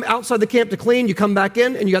 You come outside the camp to clean, you come back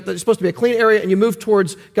in, and it's supposed to be a clean area, and you move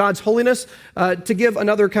towards God's holiness. To give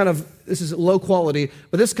another kind of, this is low quality,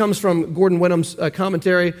 but this comes from Gordon Wenham's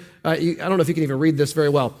commentary. I don't know if you can even read this very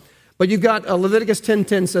well. But you've got Leviticus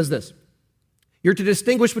 10:10 says this. You're to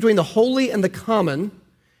distinguish between the holy and the common,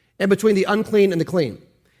 and between the unclean and the clean.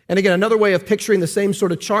 And again, another way of picturing the same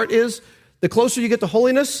sort of chart is the closer you get to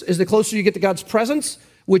holiness is the closer you get to God's presence,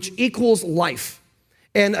 which equals life.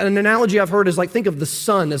 And an analogy I've heard is like, think of the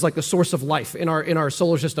sun as like the source of life in our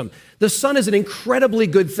solar system. The sun is an incredibly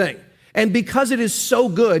good thing. And because it is so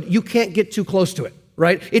good, you can't get too close to it.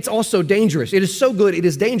 Right? It's also dangerous. It is so good, it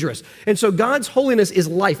is dangerous. And so God's holiness is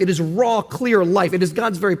life. It is raw, clear life. It is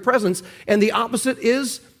God's very presence. And the opposite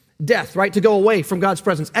is death, right? To go away from God's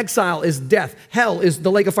presence. Exile is death. Hell is the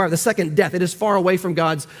lake of fire, the second death. It is far away from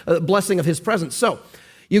God's blessing of His presence. So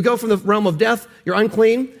you go from the realm of death, you're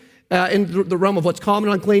unclean, in the realm of what's common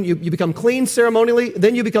and unclean, you become clean ceremonially,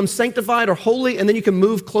 then you become sanctified or holy, and then you can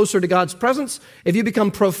move closer to God's presence. If you become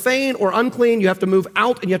profane or unclean, you have to move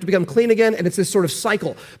out and you have to become clean again, and it's this sort of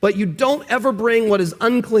cycle. But you don't ever bring what is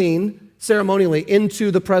unclean ceremonially into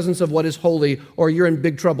the presence of what is holy, or you're in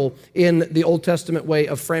big trouble in the Old Testament way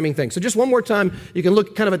of framing things. So just one more time, you can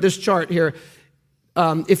look kind of at this chart here.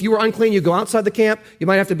 If you were unclean, you go outside the camp. You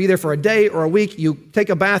might have to be there for a day or a week. You take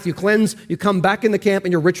a bath, you cleanse, you come back in the camp,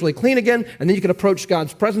 and you're ritually clean again, and then you can approach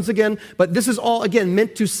God's presence again. But this is all, again,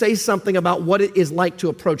 meant to say something about what it is like to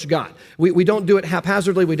approach God. We don't do it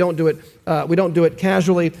haphazardly. We don't do it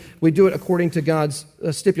casually. We do it according to God's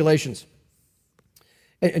stipulations.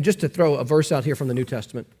 And just to throw a verse out here from the New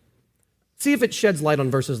Testament, see if it sheds light on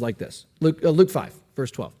verses like this. Luke 5,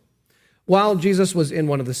 verse 12. While Jesus was in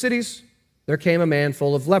one of the cities, there came a man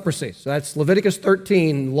full of leprosy. So that's Leviticus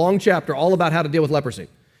 13, long chapter, all about how to deal with leprosy.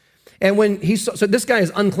 And when he saw, so this guy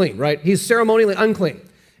is unclean, right? He's ceremonially unclean.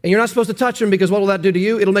 And you're not supposed to touch him because what will that do to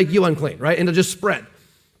you? It'll make you unclean, right? And it'll just spread.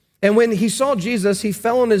 And when he saw Jesus, he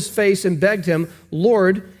fell on his face and begged him,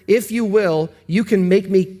 Lord, if you will, you can make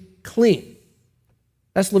me clean.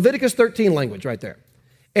 That's Leviticus 13 language right there.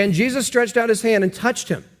 And Jesus stretched out his hand and touched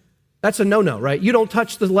him. That's a no-no, right? You don't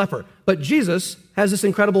touch the leper. But Jesus has this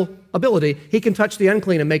incredible ability. He can touch the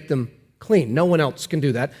unclean and make them clean. No one else can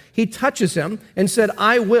do that. He touches him and said,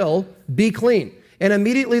 I will be clean. And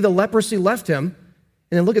immediately the leprosy left him,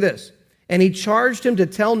 And then look at this. And he charged him to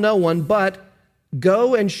tell no one, but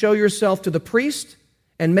go and show yourself to the priest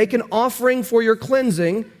and make an offering for your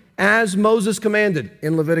cleansing as Moses commanded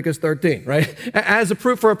in Leviticus 13, right? As a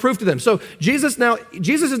proof, for a proof to them. So Jesus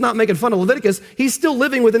is not making fun of Leviticus. He's still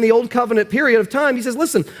living within the old covenant period of time. He says,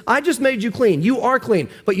 listen, I just made you clean. You are clean,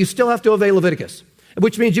 but you still have to obey Leviticus,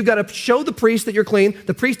 which means you've got to show the priest that you're clean.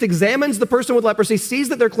 The priest examines the person with leprosy, sees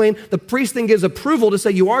that they're clean. The priest then gives approval to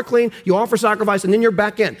say you are clean, you offer sacrifice, and then you're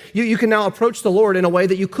back in. You can now approach the Lord in a way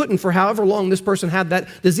that you couldn't for however long this person had that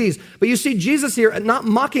disease. But you see Jesus here not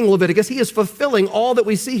mocking Leviticus. He is fulfilling all that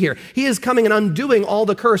we see here. He is coming and undoing all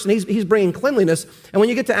the curse, and he's bringing cleanliness. And when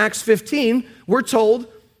you get to Acts 15, we're told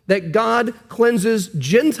that God cleanses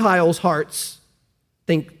Gentiles' hearts.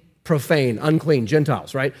 Think profane, unclean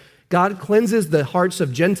Gentiles, right? God cleanses the hearts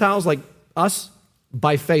of Gentiles like us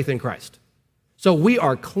by faith in Christ. So we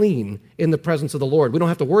are clean in the presence of the Lord. We don't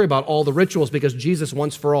have to worry about all the rituals because Jesus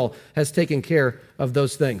once for all has taken care of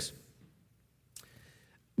those things.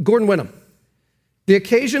 Gordon Wenham. The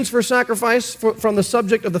occasions for sacrifice from the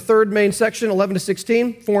subject of the third main section, 11 to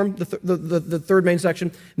 16, form the third main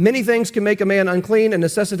section. Many things can make a man unclean and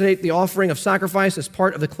necessitate the offering of sacrifice as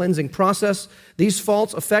part of the cleansing process. These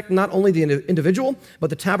faults affect not only the individual,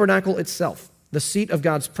 but the tabernacle itself, the seat of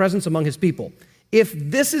God's presence among his people. If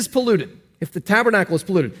this is polluted, if the tabernacle is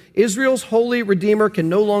polluted, Israel's holy Redeemer can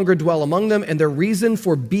no longer dwell among them, and their reason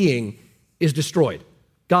for being is destroyed.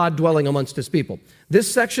 God dwelling amongst his people. This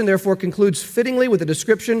section, therefore, concludes fittingly with a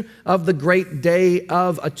description of the great Day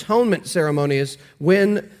of Atonement ceremonies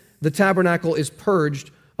when the tabernacle is purged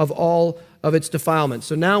of all of its defilements.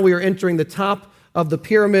 So now we are entering the top of the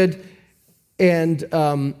pyramid and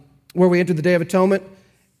where we enter the Day of Atonement.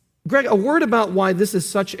 Greg, a word about why this is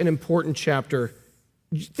such an important chapter,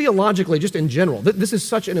 theologically, just in general. This is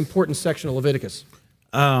such an important section of Leviticus.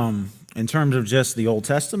 In terms of just the Old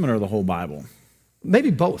Testament or the whole Bible?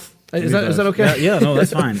 Maybe both. Is that okay? Yeah, no,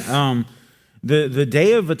 that's fine. The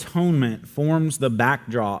Day of Atonement forms the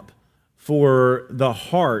backdrop for the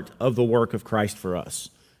heart of the work of Christ for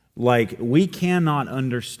us. Like, we cannot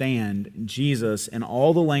understand Jesus and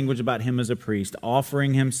all the language about him as a priest,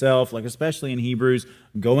 offering himself, like especially in Hebrews,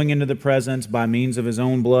 going into the presence by means of his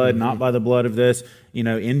own blood, not by the blood of this,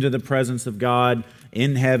 into the presence of God,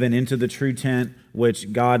 in heaven, into the true tent,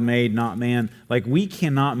 which God made, not man. Like, we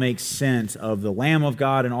cannot make sense of the Lamb of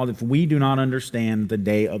God and all that if we do not understand the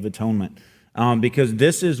Day of Atonement. Because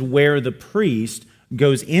this is where the priest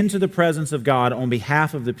goes into the presence of God on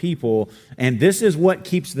behalf of the people, and this is what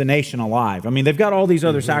keeps the nation alive. I mean, they've got all these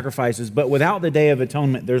other sacrifices, but without the Day of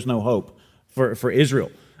Atonement, there's no hope for Israel.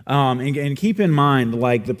 And keep in mind,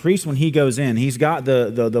 like the priest, when he goes in, he's got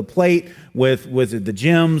the plate with the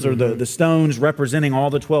gems or the stones representing all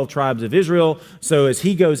the 12 tribes of Israel. So as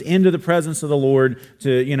he goes into the presence of the Lord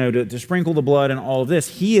to sprinkle the blood and all of this,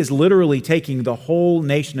 he is literally taking the whole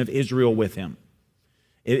nation of Israel with him.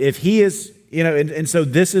 If he is, and so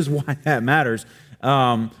this is why that matters,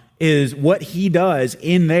 is what he does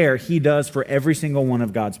in there, he does for every single one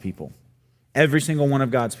of God's people. Every single one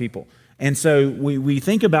of God's people. And so we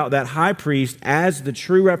think about that high priest as the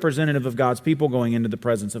true representative of God's people going into the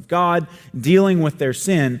presence of God, dealing with their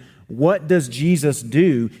sin. What does Jesus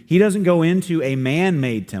do? He doesn't go into a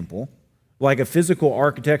man-made temple, like a physical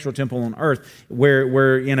architectural temple on earth, where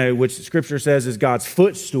which Scripture says is God's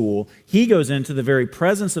footstool. He goes into the very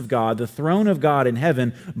presence of God, the throne of God in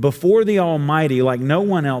heaven, before the Almighty, like no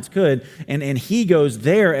one else could, and he goes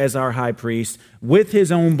there as our high priest with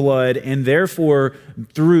his own blood, and therefore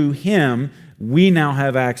through him we now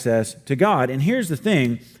have access to God. And here's the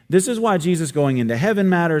thing, this is why Jesus going into heaven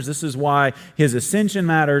matters, this is why his ascension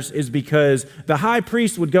matters, is because the high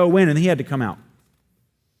priest would go in and he had to come out.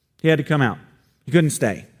 He had to come out. He couldn't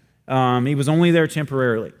stay. He was only there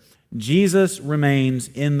temporarily. Jesus remains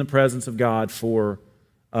in the presence of God for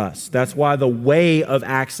us. That's why the way of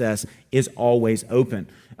access is always open.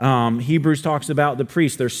 Hebrews talks about the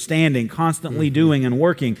priests. They're standing, constantly doing and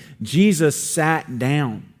working. Jesus sat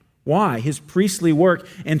down. Why? His priestly work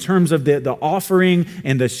in terms of the offering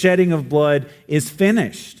and the shedding of blood is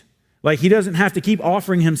finished. Like, he doesn't have to keep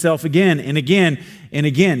offering himself again and again and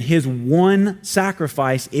again. His one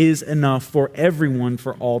sacrifice is enough for everyone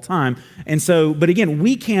for all time. And so, but again,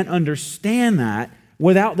 we can't understand that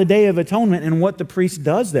without the Day of Atonement and what the priest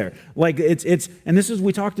does there. Like, and this is,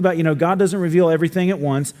 we talked about, God doesn't reveal everything at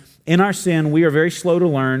once. In our sin, we are very slow to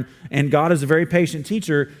learn, and God is a very patient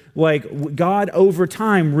teacher. Like, God over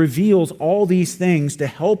time reveals all these things to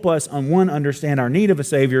help us, on one, understand our need of a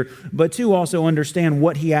Savior, but two, also understand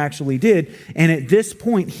what He actually did. And at this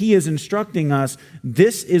point, He is instructing us,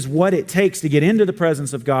 this is what it takes to get into the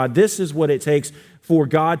presence of God. This is what it takes for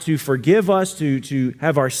God to forgive us, to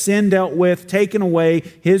have our sin dealt with, taken away,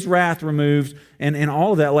 His wrath removed, and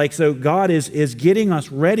all of that. Like, so God is getting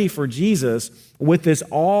us ready for Jesus with this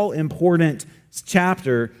all-important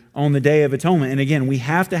chapter on the Day of Atonement. And again, we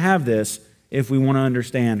have to have this if we want to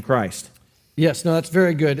understand Christ. Yes, no, that's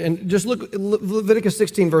very good. And just look, Leviticus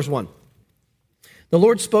 16, verse 1. The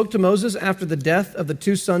Lord spoke to Moses after the death of the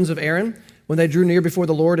two sons of Aaron, when they drew near before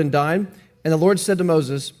the Lord and died. And the Lord said to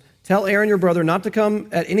Moses, tell Aaron your brother not to come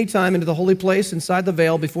at any time into the holy place inside the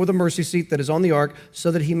veil before the mercy seat that is on the ark, so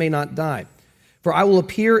that he may not die. For I will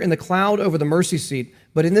appear in the cloud over the mercy seat,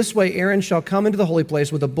 but in this way Aaron shall come into the holy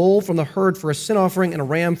place with a bull from the herd for a sin offering and a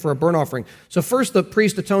ram for a burnt offering. So first the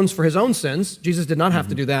priest atones for his own sins. Jesus did not have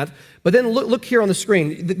to do that. But then look here on the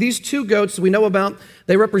screen. These two goats we know about,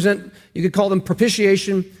 they represent, you could call them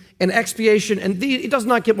propitiation and expiation, and it does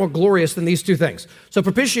not get more glorious than these two things. So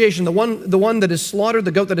propitiation, the one that is slaughtered,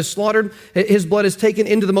 the goat that is slaughtered, his blood is taken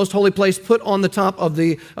into the most holy place, put on the top of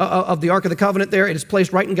the Ark of the Covenant there. It is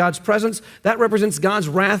placed right in God's presence. That represents God's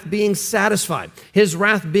wrath being satisfied, His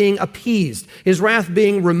wrath being appeased, His wrath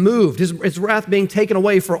being removed, His wrath being taken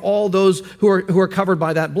away for all those who are covered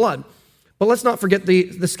by that blood. But let's not forget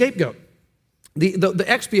the scapegoat, the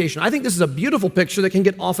expiation. I think this is a beautiful picture that can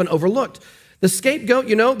get often overlooked. The scapegoat,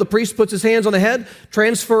 the priest puts his hands on the head,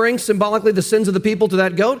 transferring symbolically the sins of the people to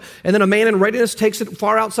that goat, and then a man in readiness takes it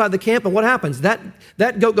far outside the camp, and what happens? That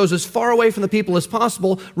goat goes as far away from the people as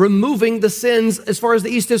possible, removing the sins as far as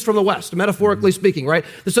the east is from the west, metaphorically speaking, right?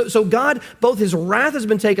 So God, both His wrath has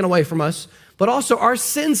been taken away from us, but also our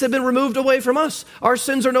sins have been removed away from us. Our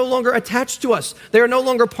sins are no longer attached to us. They are no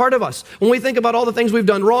longer part of us. When we think about all the things we've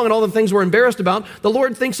done wrong and all the things we're embarrassed about, the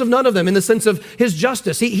Lord thinks of none of them in the sense of His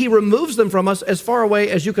justice. He removes them from us as far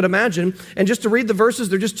away as you could imagine. And just to read the verses,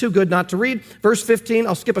 they're just too good not to read. Verse 15,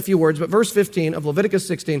 I'll skip a few words, but verse 15 of Leviticus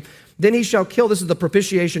 16, then he shall kill, this is the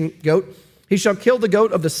propitiation goat, he shall kill the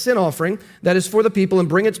goat of the sin offering that is for the people and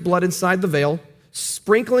bring its blood inside the veil,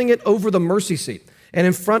 sprinkling it over the mercy seat and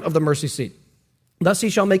in front of the mercy seat. Thus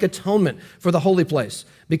he shall make atonement for the holy place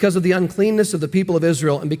because of the uncleanness of the people of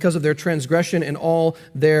Israel and because of their transgression and all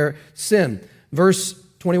their sin. Verse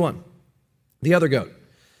 21, the other goat.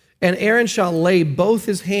 And Aaron shall lay both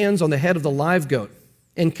his hands on the head of the live goat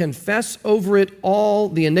and confess over it all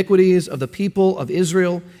the iniquities of the people of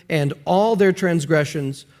Israel and all their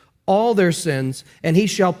transgressions, all their sins, and he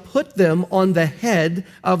shall put them on the head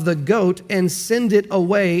of the goat and send it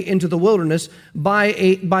away into the wilderness by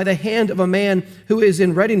the hand of a man who is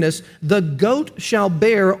in readiness. The goat shall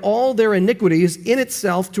bear all their iniquities in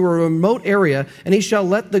itself to a remote area, and he shall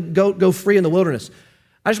let the goat go free in the wilderness.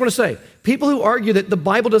 I just want to say, people who argue that the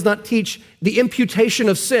Bible does not teach the imputation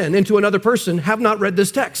of sin into another person have not read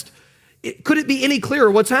this text. Could it be any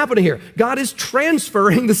clearer what's happening here? God is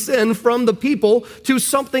transferring the sin from the people to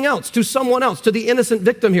something else, to someone else, to the innocent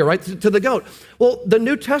victim here, right? To the goat. Well, the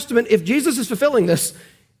New Testament, if Jesus is fulfilling this,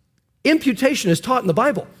 imputation is taught in the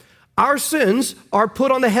Bible. Our sins are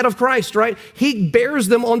put on the head of Christ, right? He bears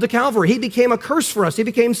them onto Calvary. He became a curse for us. He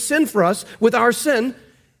became sin for us with our sin.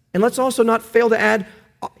 And let's also not fail to add,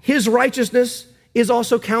 His righteousness is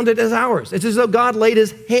also counted as ours. It's as though God laid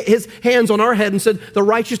his hands on our head and said, the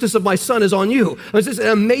righteousness of my son is on you. It's just an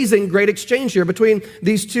amazing, great exchange here between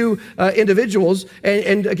these two individuals.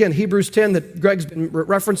 And again, Hebrews 10 that Greg's been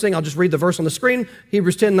referencing, I'll just read the verse on the screen.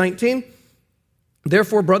 Hebrews 10:19.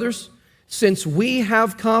 Therefore, brothers, since we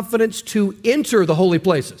have confidence to enter the holy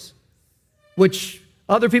places, which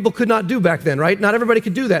other people could not do back then, right? Not everybody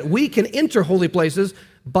could do that. We can enter holy places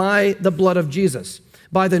by the blood of Jesus,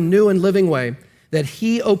 by the new and living way that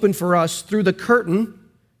He opened for us through the curtain,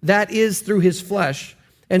 that is through His flesh.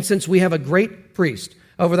 And since we have a great priest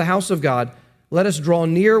over the house of God, let us draw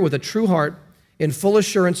near with a true heart in full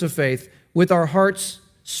assurance of faith, with our hearts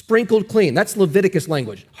sprinkled clean. That's Leviticus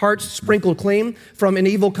language. Hearts sprinkled clean from an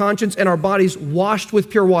evil conscience and our bodies washed with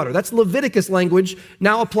pure water. That's Leviticus language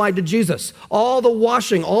now applied to Jesus. All the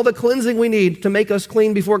washing, all the cleansing we need to make us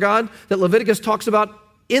clean before God that Leviticus talks about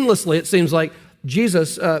endlessly, it seems like,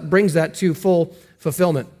 Jesus brings that to full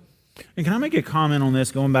fulfillment. And can I make a comment on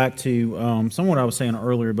this, going back to some of what I was saying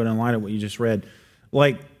earlier, but in light of what you just read?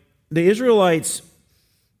 Like, the Israelites,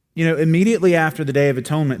 immediately after the Day of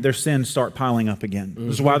Atonement, their sins start piling up again. Mm-hmm.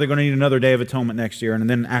 This is why they're going to need another Day of Atonement next year, and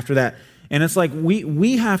then after that. And it's like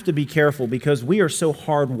we have to be careful because we are so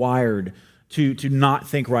hardwired to not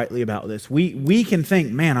think rightly about this. We can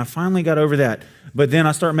think, man, I finally got over that. But then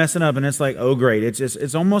I start messing up and it's like, oh, great.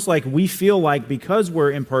 It's almost like we feel like because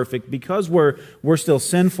we're imperfect, because we're still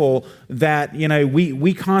sinful, that,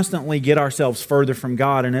 we constantly get ourselves further from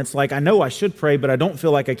God. And it's like, I know I should pray, but I don't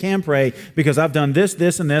feel like I can pray because I've done this,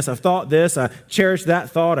 this, and this. I've thought this. I cherished that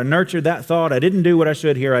thought. I nurtured that thought. I didn't do what I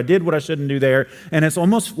should here. I did what I shouldn't do there. And it's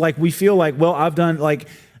almost like we feel like, well, I've done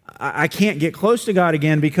I can't get close to God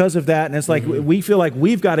again because of that. And it's like we feel like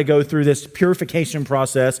we've got to go through this purification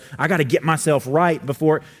process. I got to get myself right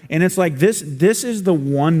before. And it's like this is the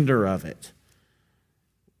wonder of it.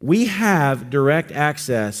 We have direct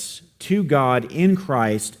access to God in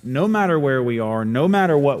Christ, no matter where we are, no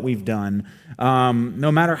matter what we've done,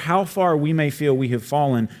 no matter how far we may feel we have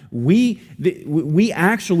fallen. We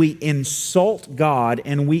actually insult God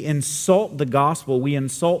and we insult the gospel, we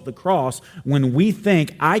insult the cross when we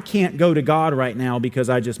think, I can't go to God right now because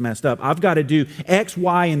I just messed up. I've got to do X,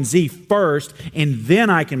 Y, and Z first, and then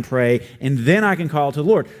I can pray, and then I can call to the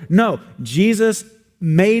Lord. No, Jesus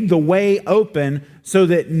made the way open so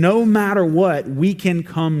that no matter what, we can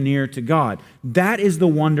come near to God. That is the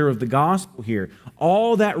wonder of the gospel here.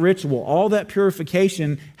 All that ritual, all that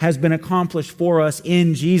purification has been accomplished for us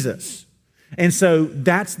in Jesus. And so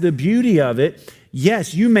that's the beauty of it.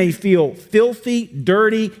 Yes, you may feel filthy,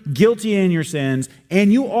 dirty, guilty in your sins,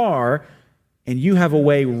 and you are, and you have a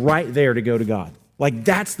way right there to go to God. Like,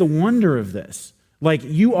 that's the wonder of this. Like,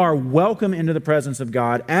 you are welcome into the presence of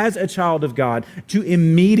God as a child of God to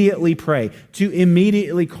immediately pray, to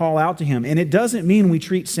immediately call out to Him. And it doesn't mean we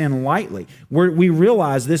treat sin lightly. We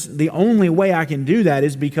realize this, the only way I can do that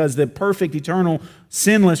is because the perfect, eternal,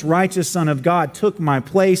 sinless, righteous Son of God took my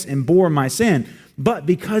place and bore my sin. But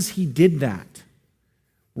because He did that,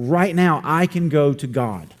 right now I can go to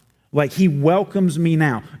God. Like, He welcomes me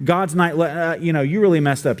now. God's not, you really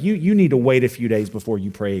messed up. You need to wait a few days before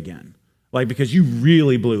you pray again. Like, because you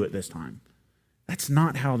really blew it this time. That's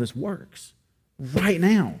not how this works. Right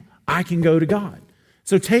now, I can go to God.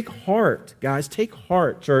 So take heart, guys. Take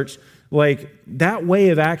heart, church. Like, that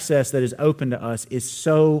way of access that is open to us is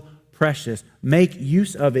so precious. Make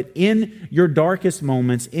use of it in your darkest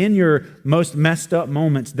moments, in your most messed up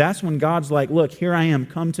moments. That's when God's like, look, here I am.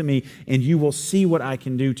 Come to me, and you will see what I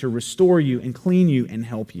can do to restore you and clean you and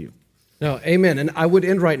help you. No, amen. And I would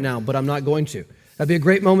end right now, but I'm not going to. That'd be a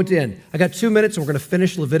great moment to end. I got 2 minutes and we're going to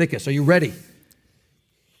finish Leviticus. Are you ready?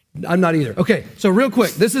 I'm not either. Okay, so real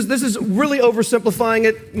quick, this is really oversimplifying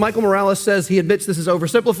it. Michael Morales says he admits this is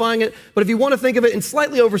oversimplifying it, but if you want to think of it in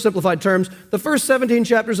slightly oversimplified terms, the first 17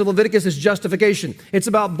 chapters of Leviticus is justification. It's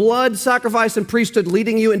about blood, sacrifice, and priesthood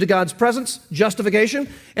leading you into God's presence, justification.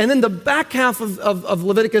 And then the back half of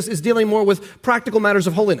Leviticus is dealing more with practical matters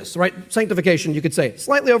of holiness, right? Sanctification, you could say.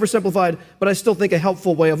 Slightly oversimplified, but I still think a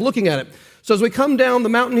helpful way of looking at it. So as we come down the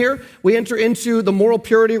mountain here, we enter into the moral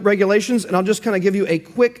purity regulations, and I'll just kind of give you a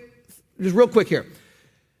real quick here.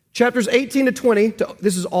 Chapters 18 to 20,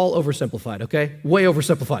 this is all oversimplified, okay? Way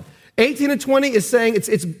oversimplified. 18 to 20 is saying,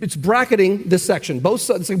 it's bracketing this section, both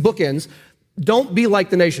bookends. Don't be like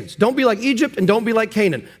the nations. Don't be like Egypt and don't be like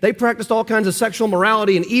Canaan. They practiced all kinds of sexual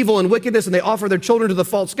morality and evil and wickedness, and they offer their children to the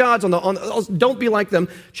false gods. Don't be like them.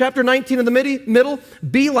 Chapter 19 in the middle,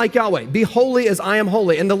 be like Yahweh. Be holy as I am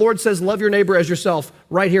holy. And the Lord says, love your neighbor as yourself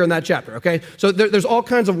right here in that chapter, okay? So there's all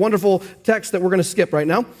kinds of wonderful texts that we're going to skip right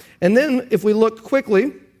now. And then if we look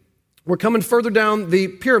quickly, we're coming further down the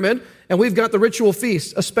pyramid, and we've got the ritual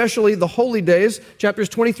feasts, especially the holy days, chapters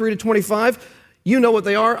 23 to 25. You know what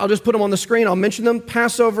they are. I'll just put them on the screen. I'll mention them.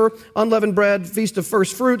 Passover, unleavened bread, Feast of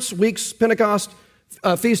First Fruits, Weeks, Pentecost,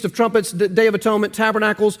 Feast of Trumpets, Day of Atonement,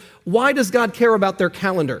 Tabernacles. Why does God care about their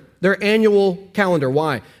calendar, their annual calendar?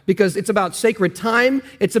 Why? Because it's about sacred time.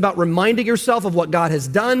 It's about reminding yourself of what God has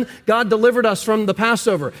done. God delivered us from the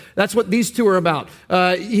Passover. That's what these two are about.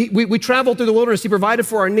 We traveled through the wilderness. He provided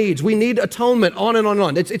for our needs. We need atonement, on and on and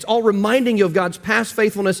on. It's all reminding you of God's past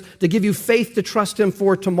faithfulness to give you faith to trust Him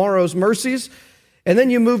for tomorrow's mercies. And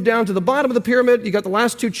then you move down to the bottom of the pyramid. You got the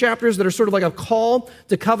last two chapters that are sort of like a call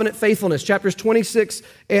to covenant faithfulness. Chapters 26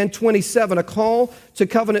 and 27, a call to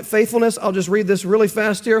covenant faithfulness. I'll just read this really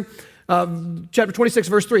fast here. Chapter 26,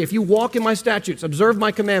 verse 3, if you walk in my statutes, observe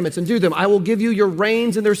my commandments, and do them, I will give you your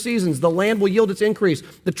rains in their seasons. The land will yield its increase.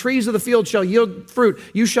 The trees of the field shall yield fruit.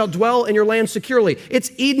 You shall dwell in your land securely.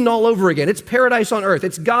 It's Eden all over again. It's paradise on earth.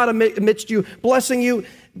 It's God amidst you, blessing you.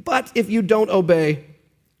 But if you don't obey,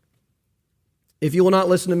 if you will not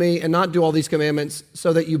listen to me and not do all these commandments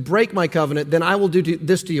so that you break my covenant, then I will do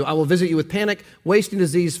this to you. I will visit you with panic, wasting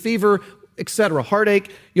disease, fever, etc.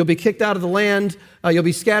 Heartache, you'll be kicked out of the land, you'll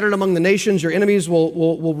be scattered among the nations, your enemies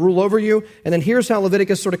will rule over you. And then here's how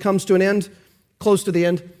Leviticus sort of comes to an end, close to the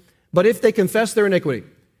end. But if they confess their iniquity,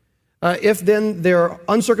 if then their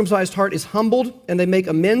uncircumcised heart is humbled and they make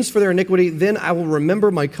amends for their iniquity, then I will remember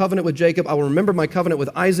my covenant with Jacob, I will remember my covenant with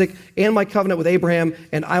Isaac, and my covenant with Abraham,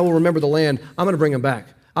 and I will remember the land. I'm going to bring them back.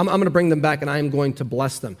 I'm going to bring them back, and I am going to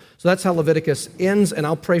bless them. So that's how Leviticus ends, and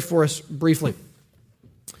I'll pray for us briefly.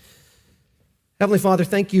 Heavenly Father,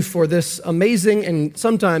 thank you for this amazing and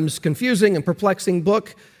sometimes confusing and perplexing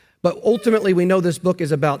book. But ultimately, we know this book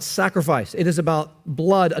is about sacrifice. It is about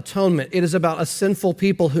blood atonement. It is about a sinful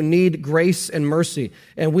people who need grace and mercy.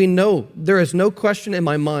 And we know, there is no question in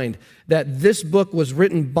my mind, that this book was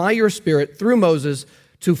written by your Spirit through Moses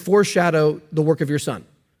to foreshadow the work of your Son.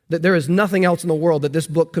 That there is nothing else in the world that this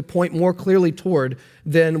book could point more clearly toward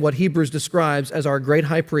than what Hebrews describes as our great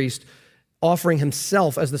high priest offering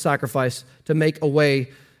himself as the sacrifice to make a way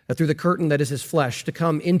through the curtain that is his flesh, to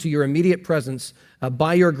come into your immediate presence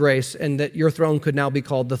by your grace, and that your throne could now be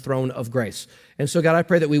called the throne of grace. And so, God, I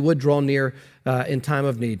pray that we would draw near in time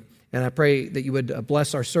of need. And I pray that you would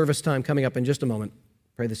bless our service time coming up in just a moment.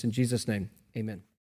 I pray this in Jesus' name. Amen.